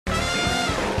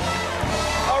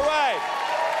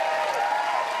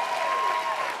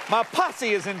My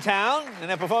posse is in town, and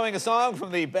they're performing a song from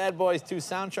the Bad Boys 2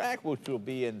 soundtrack, which will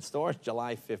be in stores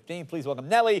July 15th. Please welcome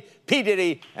Nelly, P.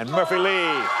 Diddy, and Murphy Lee.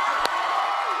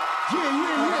 Yeah.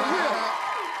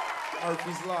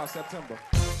 Murphy's Law, September.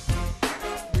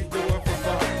 We do it for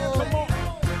fun. Come on.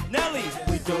 Nelly,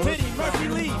 Diddy, Murphy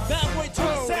Lee, Bad Boy 2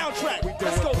 soundtrack.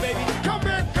 Let's go, baby. Come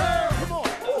back, girl. Come on.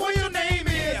 What your name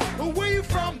is? Where you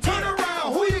from? Turn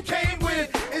around. Who you came with?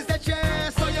 Is that your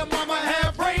ass or your mama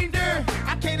have reindeer?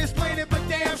 I can't explain it, but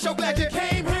damn, so glad you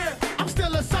came here. I'm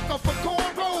still a sucker for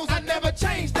cornrows. I never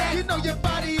changed that. You know your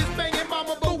body is banging,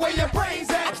 mama, but where your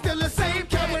brains at? I'm still the same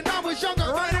cat when I was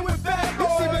younger, running with bad boys.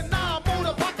 You see, but now I'm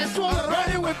older, pocket swollen,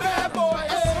 running with bad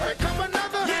boys. Here come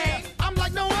another. Yeah. I'm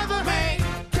like no other. Man.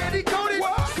 Candy coated,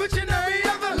 switching every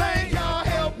other lane. Y'all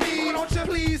help me, don't you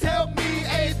please help me?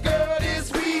 Eighth girl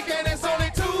this week, and it's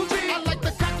only 2G. I like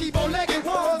the cocky bow-legged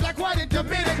ones, like white and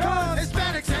Dominican,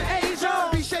 Hispanics and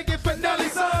Asian. Be shaking for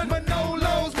Nelly's son, but no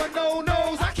lows, but no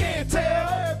nos. I can't tell.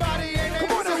 Everybody ain't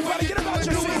Come on, everybody, get about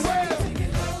your seats.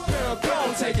 Girl,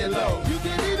 go take it low. You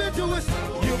can even do it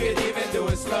slow. You can even do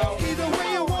it slow. Either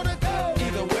way you wanna go.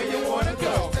 Either way you wanna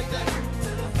go.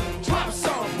 Drop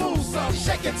some, move some,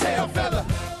 shake your tail, fella.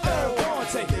 Girl, go and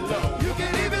take it low. You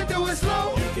can even do it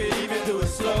slow. You can even do it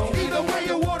slow. Either way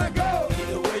you wanna go.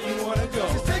 Either way you wanna go.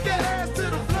 Just take that ass to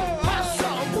the floor. Pop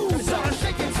some, move some,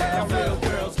 shake your tail, fella.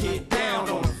 Real girls get down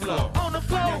on the floor. On the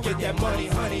floor. Now get that money,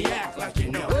 honey, act like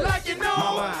you know. Like you know.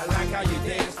 Mama, I like how you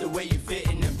dance, the way you fit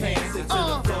in the pants into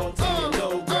the floor. Take it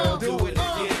low, girl, do it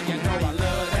again. You know I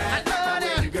love that. I love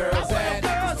that. Where the girls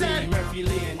at? See Murphy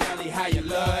Lee and Nelly, how you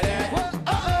love that?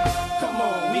 Come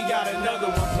on, we got another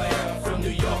one player. From New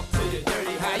York to the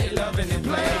dirty, how you loving it,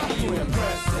 play? You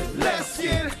impressive. Let's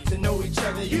get to know each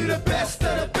other. You the best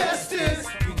of the bestest.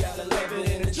 You gotta love it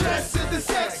in the dress is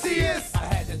the sexiest. I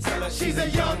had to tell her she's a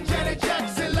young Janet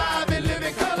Jackson, live and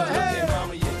living color. Hey,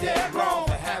 mama, you're dead wrong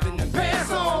for having them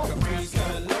pants on. Capri's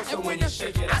kinda low, so when you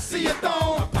shake it, I see a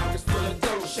thong. My pockets full of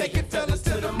dough, shake it, fellas,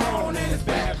 till the morning. It's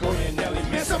Bad Boy and Nelly,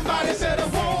 man, somebody said I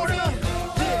want her.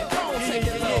 Yeah, don't take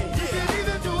it low. You can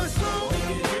even do it slow. You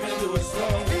can even do it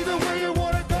slow. Either way you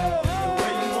wanna go. Either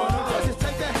way you wanna go. Just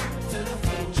take that to the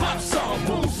floor. Drop some,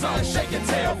 move some, shake your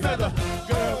tail, feather.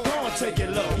 Girl, go and take it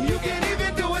low. You can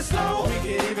even do it slow. We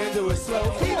can even do it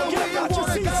slow. Either way you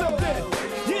wanna go.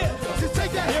 Yeah. Just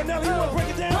take that. Hey, Nelly, you wanna break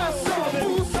it down? Drop some,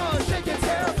 move some, shake your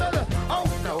tail, feather. Oh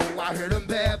no, I heard them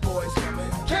bad boys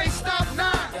coming. Can't stop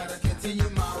now. Gotta continue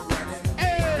my running.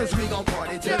 Hey. Cause we gon'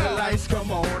 party till the lights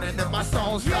come on. And if my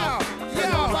songs stop,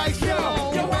 then the lights come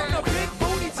on. Yo, I'm the big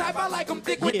booty type, I like them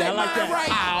thick with Yeah, their I like mind that.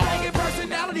 right. Banging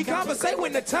personality, conversate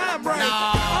when the time right. I'm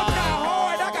not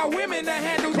hard, I got women that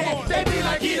handle that. They be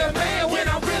like, eat a man when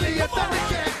I'm really a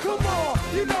thundercat. Come on,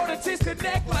 you know the tits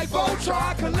connect like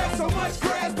Voltron. Collect so much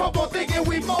grass, Popo thinking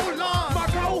we mow lawn. My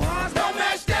co-hons don't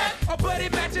match that, but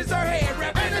it matches her hair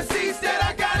wrap. And the seats that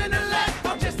I got in the lap,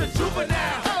 I'm just a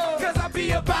juvenile. Cause I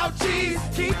be about cheese,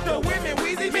 keep the women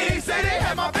wheezy. Me say they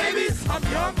have my babies. I'm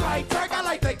young like Turk, I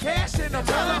like the cash in the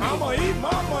telling I'ma eat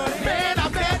my money. Man,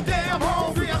 I'm that damn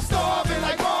hungry, I'm starving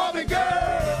like Marvin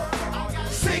Girl.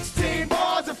 16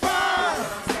 bars of fire.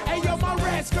 Hey yo, my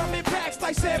rats come in packs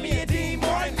like Sammy and Dean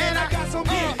Martin. And I got some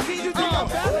can you think I'm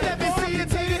better? Let me see you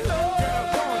take it low. Girl,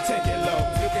 go and take it low.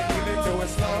 You can even do it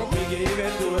slow. We can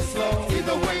even do it slow.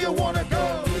 Either way you wanna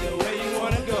go. Either way you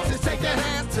wanna go. Just take that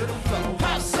ass to the floor.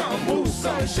 Pop some, move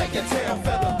some, shake your tail,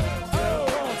 feather. Girl,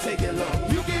 go and take it low.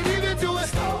 You can even do it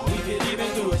slow. We can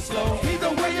even do it slow.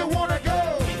 Either way you wanna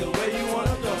go. Either way you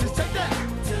wanna go. Just take that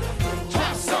to the floor.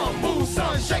 Pop some, move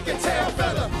some, shake your tail,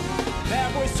 feather.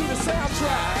 Bad Boys 2 the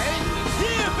soundtrack.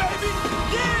 Yeah, baby.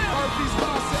 Yeah. Murphy's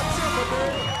Law, September,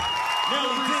 man.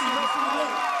 Nelly, Diddy, Murphy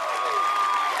Lee.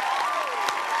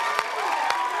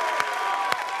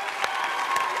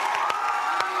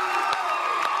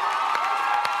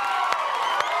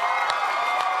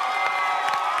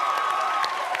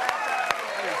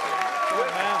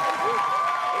 Good, man. Good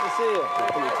to see you.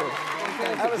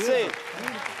 Have a seat.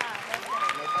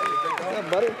 What's up,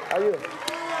 buddy? How you? What's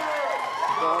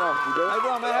going on? You good? How you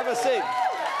doing, man? Have a seat.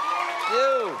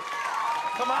 You.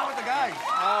 Come on with the guys.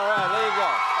 All right, there you go.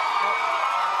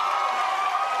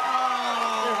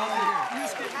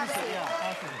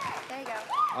 There you go.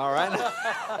 All right.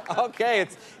 Okay,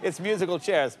 it's musical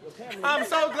chairs. I'm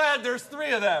so glad there's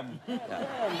 3 of them. No,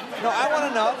 I want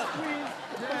to know.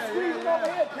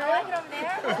 I like it over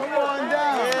there. Come on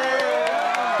down.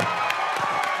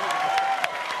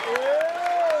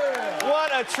 What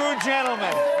a true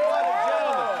gentleman. What a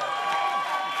gentleman.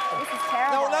 This is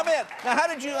terrible. No, let me. Now,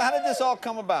 how did this all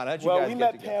come about? How'd you Well, guys we get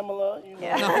met together? Pamela. You know.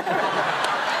 Yeah.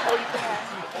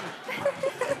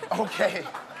 Okay.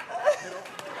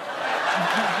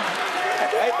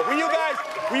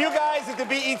 Were you guys at the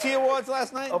BET Awards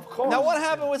last night? Of course. Now, what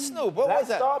happened with Snoop? What was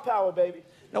that? Star power, baby.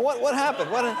 Now, what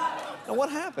happened? What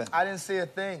happened? I didn't see a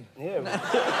thing. Yeah, I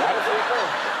didn't see a thing.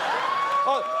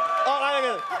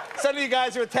 Some of you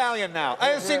guys are Italian now. I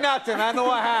didn't see nothing. I know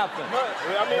what happened.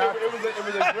 I mean,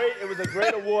 it was a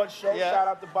great award show. Yeah. Shout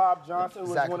out to Bob Johnson. It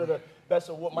was Exactly. one of the best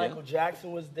awards. Michael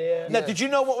Jackson was there. Now, did you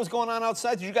know what was going on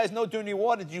outside? Did you guys know during the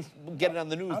award? Did you get it on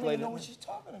the news I don't later? even know what she's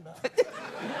talking about.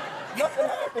 Nothing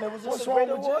happened. It was just a great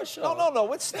award show.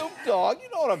 No. It's Snoop Dogg. You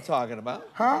know what I'm talking about.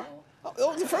 Huh? Oh, it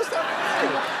was the first time.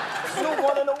 Snoop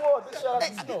won an award. Shout out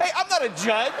to Snoop. Hey, I'm not a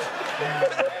judge.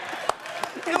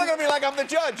 You're looking at me like I'm the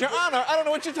judge. Your Honor, I don't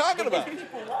know what you're talking about.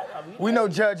 We know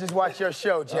judges watch your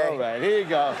show, Jay. All right, here you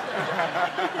go.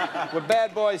 With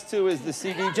Bad Boys 2 is the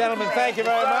CD. Gentlemen, thank you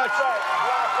very much.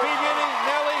 P. Diddy,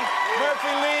 Nelly,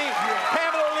 Murphy Lee,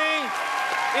 Pamela Lee,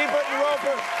 ebert and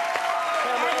roeper.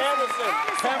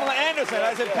 Pamela Anderson.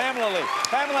 I said Pamela Lee.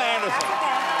 Pamela Anderson.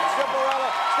 Stripperella.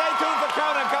 Stay tuned for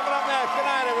Count and